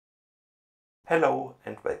Hello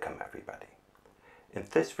and welcome everybody. In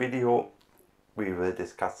this video we will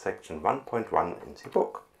discuss section 1.1 in the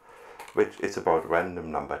book, which is about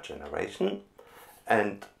random number generation,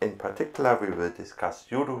 and in particular we will discuss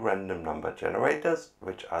pseudo-random number generators,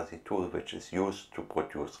 which are the tool which is used to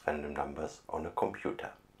produce random numbers on a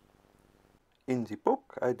computer. In the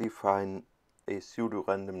book I define a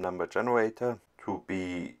pseudo-random number generator to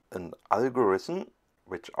be an algorithm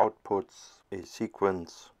which outputs a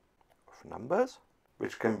sequence numbers,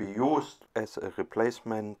 which can be used as a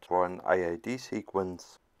replacement for an IID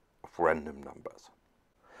sequence of random numbers.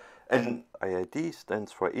 And IID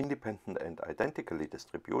stands for independent and identically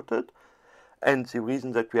distributed, and the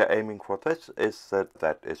reason that we are aiming for this is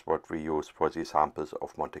that is what we use for the samples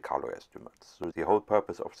of Monte Carlo estimates. So the whole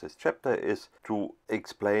purpose of this chapter is to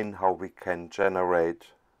explain how we can generate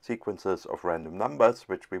sequences of random numbers,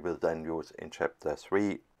 which we will then use in chapter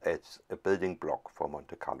 3 as a building block for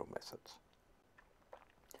Monte Carlo methods.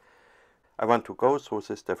 I want to go through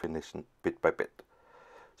this definition bit by bit.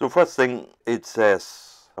 So first thing, it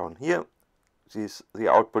says down here, the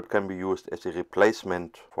output can be used as a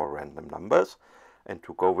replacement for random numbers. And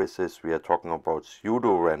to go with this, we are talking about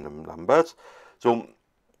pseudo-random numbers. So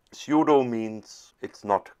pseudo means it's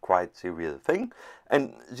not quite the real thing.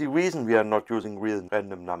 And the reason we are not using real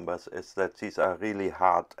random numbers is that these are really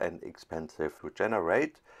hard and expensive to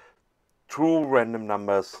generate. True random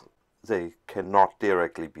numbers, they cannot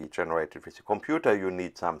directly be generated with a computer. You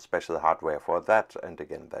need some special hardware for that, and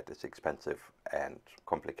again that is expensive and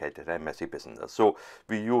complicated and messy business. So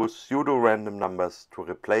we use pseudo-random numbers to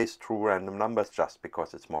replace true random numbers just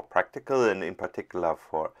because it's more practical, and in particular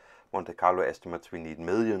for Monte Carlo estimates we need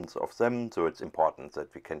millions of them, so it's important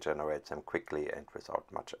that we can generate them quickly and without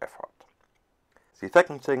much effort. The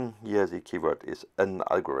second thing here, the keyword is an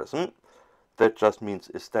algorithm. That just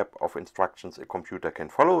means a step of instructions a computer can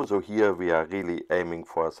follow. So here we are really aiming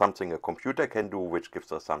for something a computer can do, which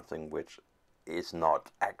gives us something which is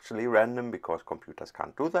not actually random, because computers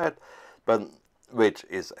can't do that, but which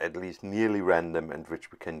is at least nearly random and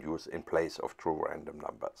which we can use in place of true random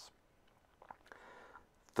numbers.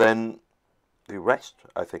 Then the rest,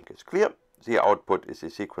 I think, is clear. The output is a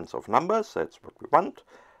sequence of numbers. That's what we want.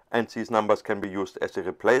 And these numbers can be used as a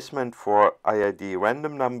replacement for IID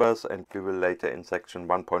random numbers, and we will later in section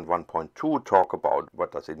 1.1.2 talk about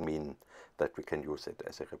what does it mean that we can use it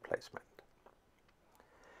as a replacement.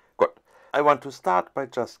 Good. I want to start by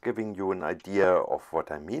just giving you an idea of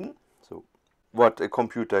what I mean. So what a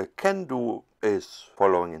computer can do is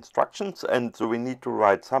following instructions, and so we need to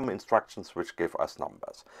write some instructions which give us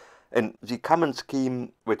numbers. And the common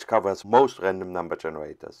scheme which covers most random number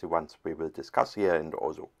generators, the ones we will discuss here and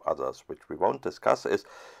also others which we won't discuss, is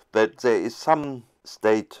that there is some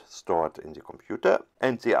state stored in the computer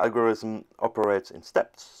and the algorithm operates in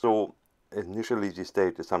steps. So initially the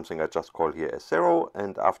state is something I just call here as 0,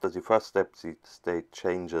 and after the first step the state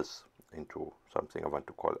changes into something I want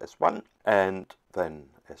to call S1, and then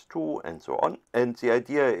S2, and so on. And the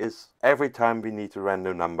idea is every time we need a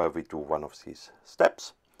random number, we do one of these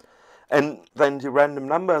steps. And then the random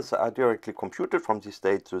numbers are directly computed from the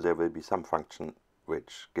state, so there will be some function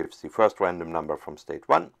which gives the first random number from state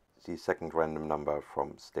 1, the second random number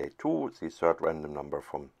from state 2, the third random number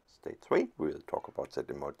from state 3. We'll talk about that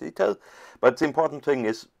in more detail. But the important thing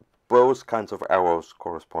is both kinds of arrows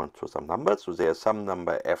correspond to some numbers. So there's some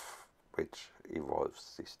number f which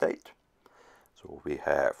evolves the state. So we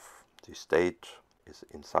have the state is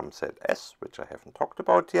in some set S, which I haven't talked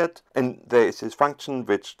about yet. And there is this function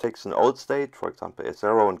which takes an old state, for example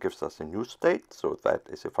S0, and gives us a new state. So that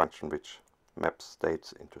is a function which maps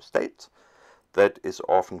states into states. That is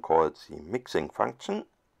often called the mixing function.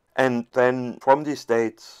 And then from these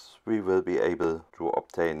states we will be able to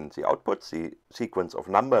obtain the output, the sequence of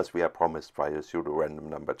numbers we are promised by a pseudo-random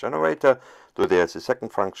number generator. So there's a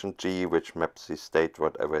second function g which maps the state,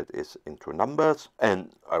 whatever it is, into numbers,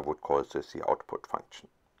 and I would call this the output function.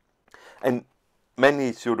 And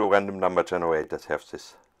many pseudo-random number generators have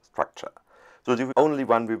this structure. So the only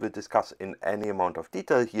one we will discuss in any amount of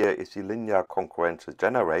detail here is the linear concurrential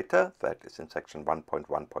generator. That is in section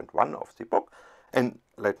 1.1.1 of the book. And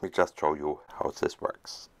let me just show you how this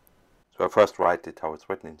works. So I first write it how it's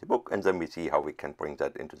written in the book, and then we see how we can bring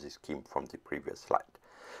that into the scheme from the previous slide.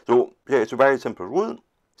 So here is a very simple rule.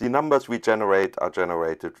 The numbers we generate are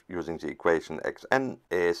generated using the equation xn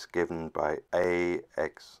is given by a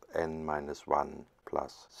xn minus 1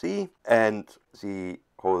 plus c, and the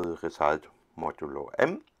whole result modulo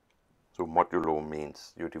m. So modulo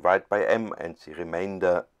means you divide by m, and the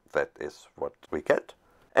remainder, that is what we get.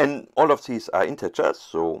 And all of these are integers,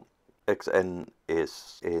 so xn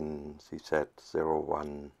is in the set 0,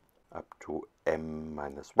 1, up to m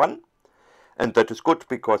minus 1. And that is good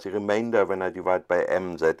because the remainder, when I divide by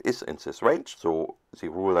m, that is in this range. So the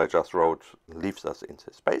rule I just wrote leaves us in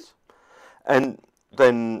this space. And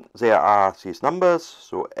then there are these numbers.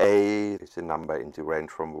 So a is a number in the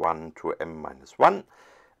range from 1 to m minus 1.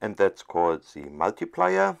 And that's called the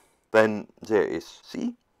multiplier. Then there is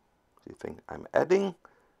c, the thing I'm adding.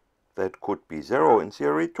 That could be 0 in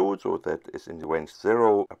theory too. So that is in the range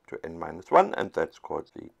 0 up to n minus 1. And that's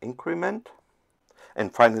called the increment.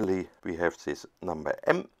 And finally, we have this number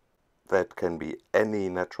m. That can be any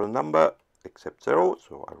natural number except 0.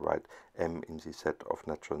 So I write m in the set of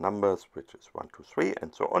natural numbers, which is 1, 2, 3,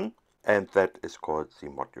 and so on. And that is called the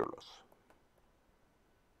modulus.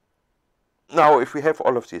 Now, if we have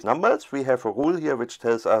all of these numbers, we have a rule here which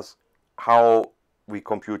tells us how we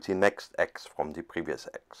compute the next x from the previous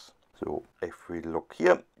x. So if we look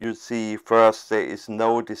here, you see first there is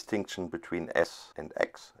no distinction between s and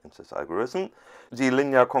x in this algorithm. The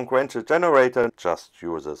linear concurrential generator just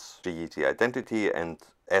uses g, the identity, and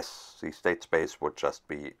s, the state space, would just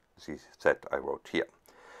be the set I wrote here.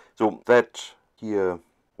 So that here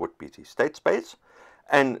would be the state space.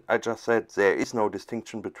 And I just said there is no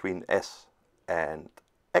distinction between s and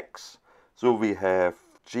x. So we have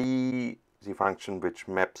g, the function which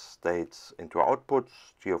maps states into outputs.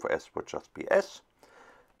 G of s would just be s.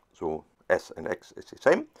 So s and x is the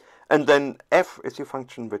same. And then f is the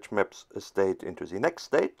function which maps a state into the next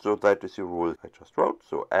state. So that is the rule I just wrote.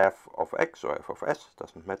 So f of x or f of s,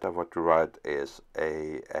 doesn't matter what you write, is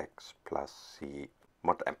ax plus c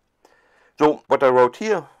mod m. So what I wrote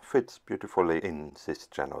here fits beautifully in this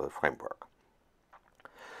general framework.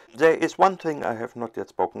 There is one thing I have not yet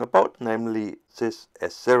spoken about, namely this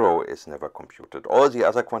S0 is never computed. All the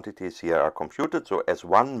other quantities here are computed, so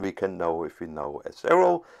S1 we can know if we know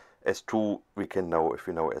S0, S2 we can know if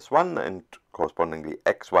we know S1, and correspondingly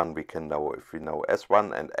X1 we can know if we know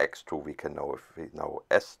S1, and X2 we can know if we know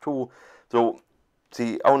S2. So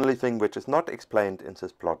the only thing which is not explained in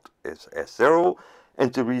this plot is S0,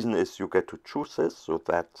 and the reason is you get to choose this, so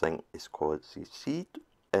that thing is called the seed.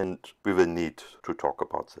 And we will need to talk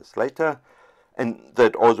about this later. And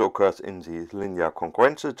that also occurs in the linear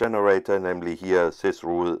concurrential generator, namely here this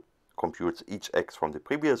rule computes each x from the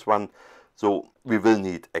previous one. So we will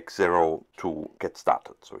need x0 to get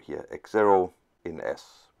started. So here x0 in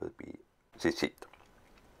S will be the seed.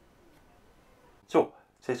 So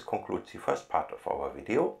this concludes the first part of our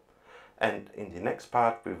video. And in the next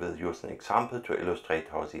part we will use an example to illustrate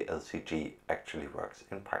how the LCG actually works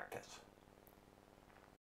in practice.